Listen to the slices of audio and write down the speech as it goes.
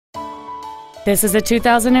This is a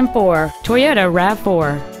 2004 Toyota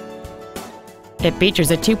RAV4. It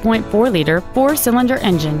features a 2.4-liter four-cylinder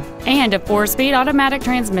engine and a 4-speed automatic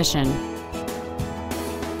transmission.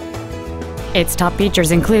 Its top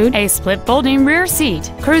features include a split folding rear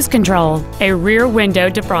seat, cruise control, a rear window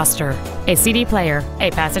defroster, a CD player,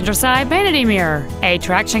 a passenger side vanity mirror, a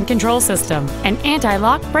traction control system, an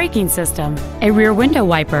anti-lock braking system, a rear window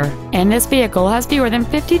wiper, and this vehicle has fewer than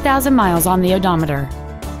 50,000 miles on the odometer.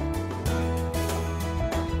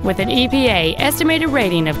 With an EPA estimated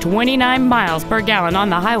rating of 29 miles per gallon on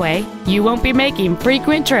the highway, you won't be making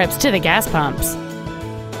frequent trips to the gas pumps.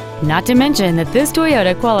 Not to mention that this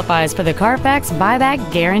Toyota qualifies for the Carfax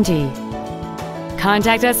buyback guarantee.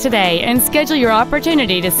 Contact us today and schedule your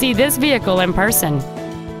opportunity to see this vehicle in person.